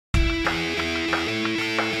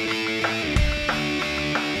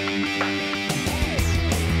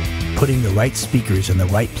Putting the right speakers in the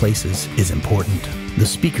right places is important. The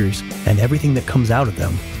speakers and everything that comes out of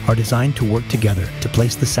them are designed to work together to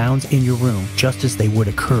place the sounds in your room just as they would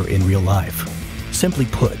occur in real life. Simply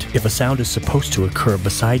put, if a sound is supposed to occur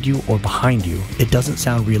beside you or behind you, it doesn't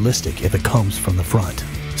sound realistic if it comes from the front.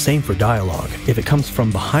 Same for dialogue. If it comes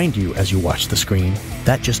from behind you as you watch the screen,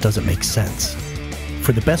 that just doesn't make sense.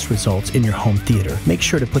 For the best results in your home theater, make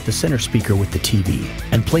sure to put the center speaker with the TV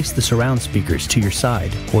and place the surround speakers to your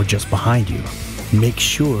side or just behind you. Make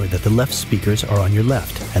sure that the left speakers are on your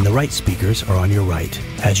left and the right speakers are on your right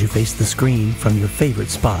as you face the screen from your favorite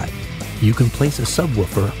spot. You can place a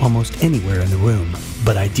subwoofer almost anywhere in the room,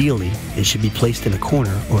 but ideally it should be placed in a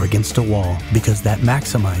corner or against a wall because that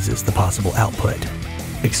maximizes the possible output.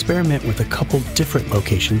 Experiment with a couple different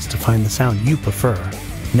locations to find the sound you prefer.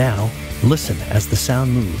 Now, listen as the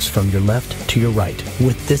sound moves from your left to your right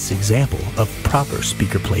with this example of proper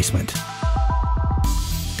speaker placement.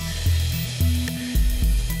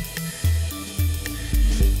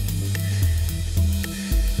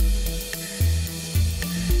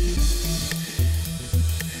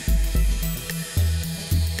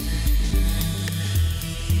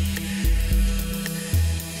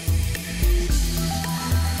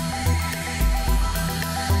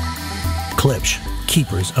 Klipsch,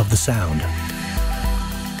 keepers of the sound.